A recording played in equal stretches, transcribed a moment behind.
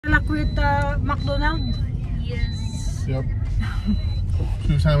luck with McDonald's? Yes. Yep.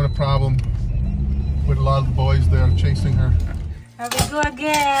 She was having a problem with a lot of the boys there chasing her. Here we go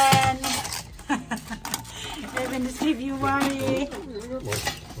again. They're going to save you worry.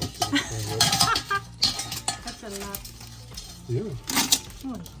 That's a lot. Yeah. Oh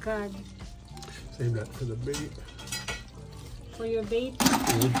my God. Save that for the bait. For your bait?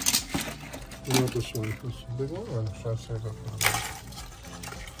 Yeah. What about this one? This big one? Or should I save that for the bait?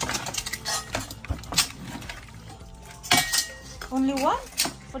 Only one?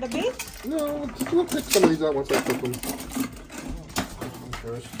 For the bait? No, we'll pick some of these out once I cook them.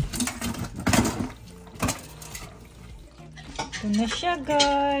 First. Ito na siya,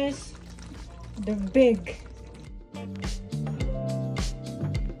 guys. They're big.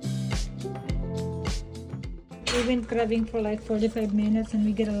 We've been crabbing for like 45 minutes and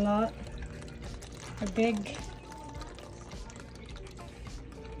we get a lot. They're big.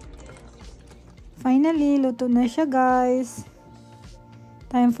 Finally, luto na siya, guys.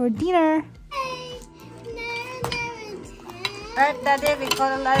 Time for dinner. Right, Daddy, we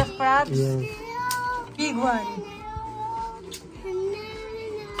caught a lot of crabs. Yeah. Big one.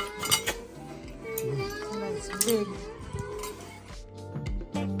 That's big.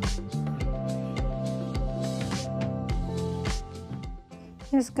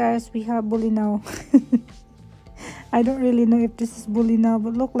 Yes, guys, we have bulinaw. I don't really know if this is bulinaw,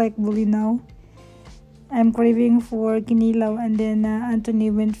 but look like bulinaw. I'm craving for Kinilaw, and then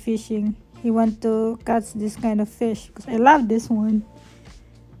Anthony went fishing. He want to catch this kind of fish because I love this one.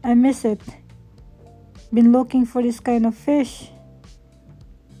 I miss it. Been looking for this kind of fish.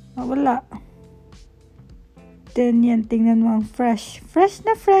 Oh, wala. Then yan, tingnan mo ang fresh. Fresh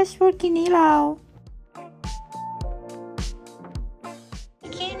na fresh for Kinilaw.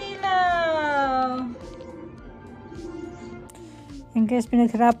 Kinilaw! And guys,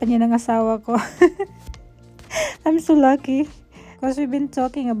 pinaghirapan niya ng asawa ko. I'm so lucky because we've been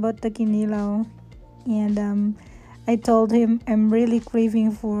talking about the Kinilaw, and I told him I'm really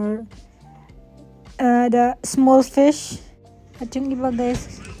craving for the small fish. At yung iba,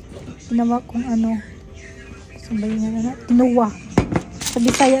 guys, ginawa kong ano, sabayin na, tinuwa. Sa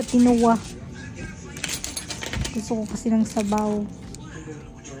Bisaya, tinuwa. Gusto ko kasi ng sabaw.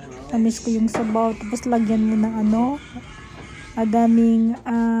 Tamis ko yung sabaw, tapos lagyan mo ng ano, adaming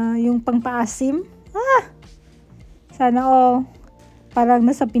yung pangpaasim. Sana parang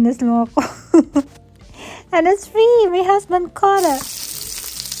nasa Pinas lang ako. And it's free. My husband caught it.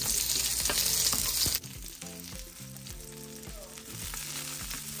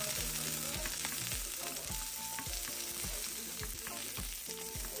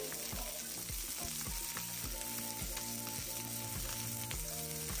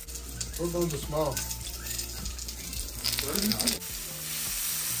 What about the small?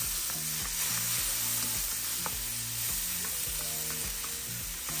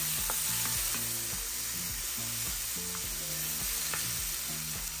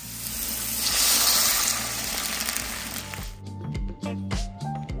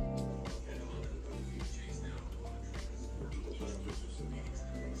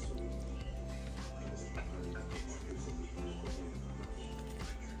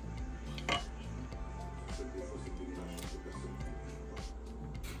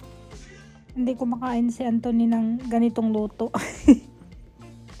 Hindi kumakain si Anthony ng ganitong luto.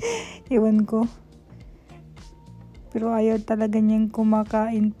 Ewan ko. Pero ayaw talaga niyang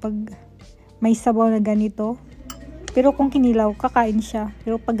kumakain pag may sabaw na ganito. Pero kung Kinilaw, kakain siya.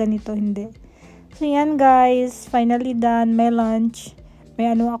 Pero pag ganito, hindi. So yan, guys. Finally done. May lunch.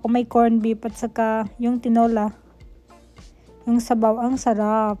 May ano ako, may corned beef at saka yung tinola. Yung sabaw, ang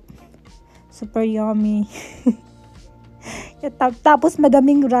sarap. Super yummy. Tapos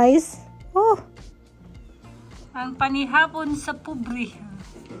madaming rice. Oh! Ang panihapon sa pobre.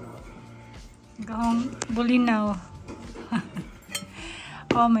 Gahong bulinaw.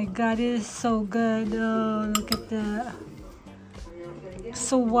 Oh my God, it is so good. Oh, look at the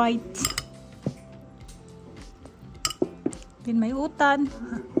so white. Then may utan.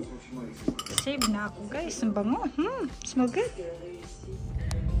 Save na ako, guys. Ang bango. Smell good.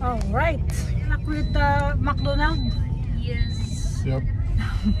 Alright. Luck with McDonald's? Yes. Yep.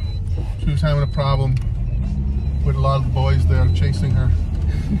 She was having a problem with a lot of the boys there chasing her.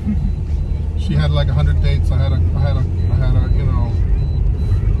 She had like 100 dates. I had to, you know,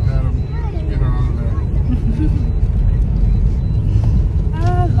 get her out of there.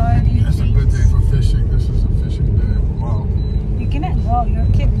 Oh Lordy. It's a good day for fishing. This is a fishing day. Wow. You cannot go. Your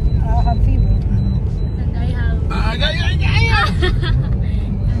kid have fever. And I have.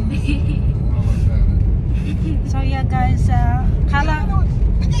 So yeah, guys. Kyla.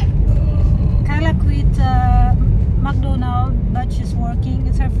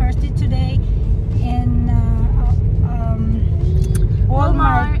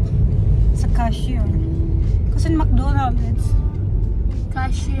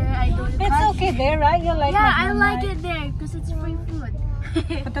 cashier. I do the It's cashier. okay there, right? You like Yeah, I McDonald's, like right? it there because it's free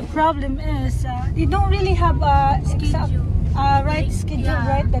food. But the problem is, they don't really have a exact, right schedule, Yeah.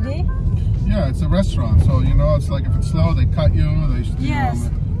 right, Daddy? Yeah, it's a restaurant, so you know, it's like if it's slow, they cut you. They, Yes. You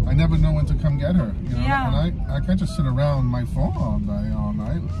know, I never know when to come get her. You know? Yeah. And I can't just sit around my phone all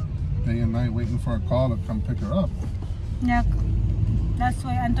night, day and night, waiting for a call to come pick her up. Yeah. That's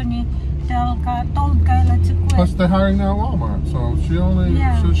why Anthony told Kyla to quit. Plus, they're hiring now at Walmart, so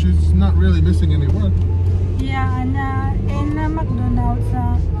Yeah. so she's not really missing any work. Yeah, and in McDonald's,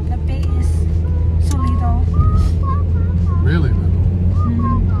 the pay is so little. Really, man.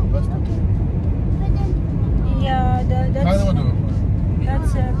 Mm. Less than two. Yeah, Kyla will do it for you.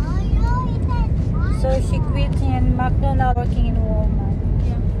 that's it. So she quit in McDonald's, working in Walmart.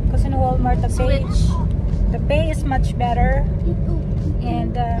 Yeah. Because in Walmart, the pay is much better.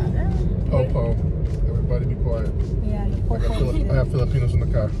 And Popo. Everybody be quiet. yeah, the I Popo. have Filipinos in the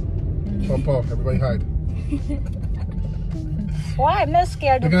car. Popo, everybody hide. Why? I'm not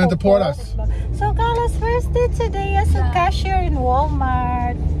scared They're of gonna Popo. deport us. So Kyla's first day today as a Yeah. cashier in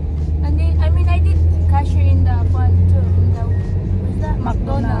Walmart. And then, I did cashier in the one too. In the, what's that?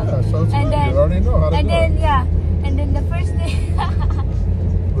 McDonald's. Yeah, so it's And good. then- You already know how to And do then, it. yeah. And then the first day,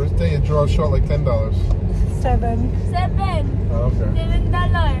 First day, you draw short like $10. 7. Oh, okay.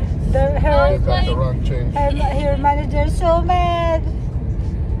 $7. Her You got the wrong change. her manager so mad.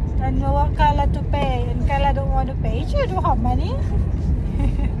 And we want Kyla to pay. And Kyla don't want to pay. She don't have money.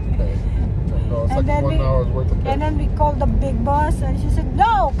 Okay. No, it's And like then 1 hour's worth of pay. And then we called the big boss and she said,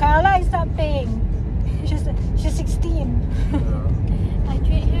 no, Kyla is not paying. She's 16. Yeah. I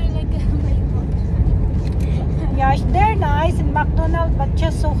treat her like my mom. Yeah, they're nice in McDonald's, but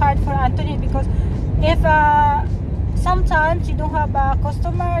just so hard for Anthony because if sometimes you don't have a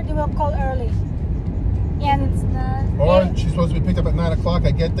customer, they will call early. And It's not. Or she's supposed to be picked up at 9 o'clock.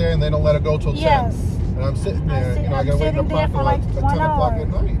 I get there and they don't let her go till 10. yes, And I'm sitting there, you know, I I'm gotta wait in the sitting there parking for lot like at 1 10 o'clock hour. at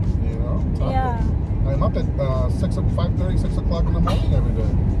night, you know? yeah, I'm up at 5:30, 6 o'clock in the morning every day.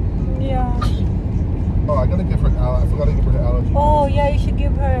 yeah. Oh, I gotta give her I forgot to give her the allergy. Oh yeah, you should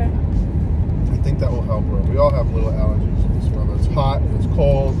give her. I think that will help her. We all have little allergies in this weather. It's hot, it's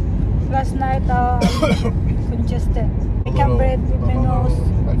cold. Last night, congested. I a can't little- breathe with my nose.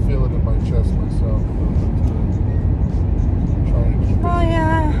 I feel it in my chest myself. Trying to keep it. Oh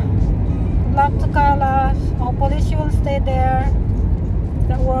yeah. Good luck to Kyla. Hopefully she will stay there.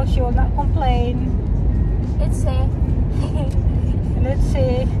 That work, she will not complain. It's safe. Let's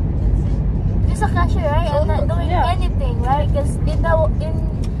see. Just a cashier, right? I'm not doing Yeah. anything, right? Because in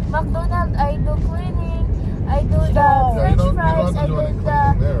McDonald's, I do cleaning, I do the No. Yeah, you French don't fries, have I to do do any the,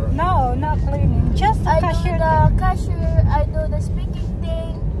 cleaning there. No, not cleaning. Just a I do cashier. the cashier, I do the speaking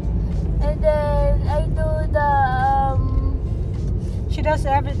thing, and then I do the She does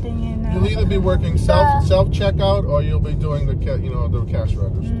everything, you know. You'll either be working self checkout or you'll be doing the the cash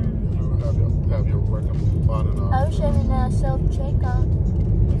register. Mm. You know, have your working on and I off. wish I'm in a self checkout.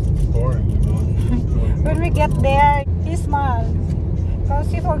 Boring, you know. When we get there, he smiled. Because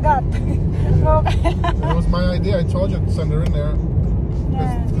he forgot. It was my idea. I told you to send her in there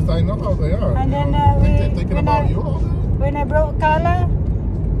Yeah. because I know how they are. And you then, know. They're thinking when about I- you all day. When I brought Kyla,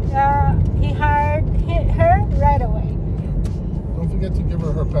 he hired her right away. Don't forget to give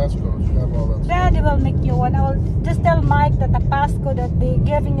her her passcode. You have all that. Daddy will make you one. I will just tell Mike that the passcode that they're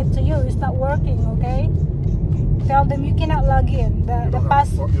giving it to you is not working, okay? Tell them you cannot log in. The You don't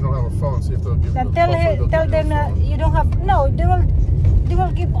pass. you don't have a phone. See if they'll give you. Then tell them that you don't have. No, they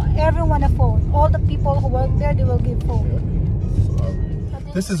will give everyone a phone. All the people who work there, they will give phone.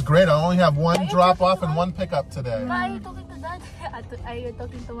 This is great. I only have one drop off and one pickup today. Are you talking to dad? Are you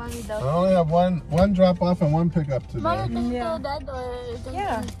talking to mommy I though? only have one drop off and one pickup today. Mommy talking Yeah. to dad or just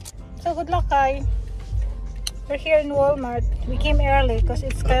Yeah. So good luck, Kai. We're here in Walmart. We came early because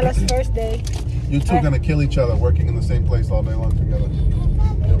it's Kyla's first day. You two are gonna kill each other working in the same place all day long together.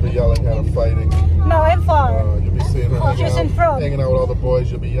 You'll be yelling at her, fighting. No, I'm far. You'll be seeing her She's in front. hanging out with all the boys.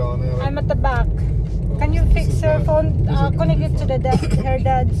 You'll be yelling at her. I'm at the back. Can you fix her phone? Connect it to her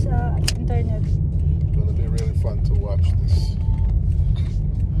dad's internet. It's gonna be really fun to watch this.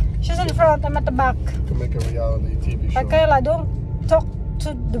 She's in front. I'm at the back. To make a reality TV show. Kyla, don't talk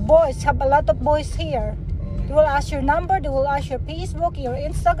to the boys. Have a lot of boys here. They will ask your number. They will ask your Facebook, your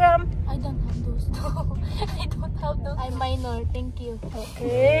Instagram. I don't have those though. I don't have those. I'm minor. Thank you.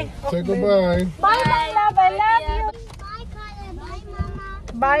 Okay. Say goodbye. Bye, my love. I love you. Bye, Kyla. Bye,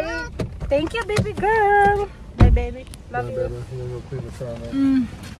 Mama. Bye. Thank you, baby girl. Bye, baby. Love Bye, you. baby. You're gonna go clean the car now. Mm.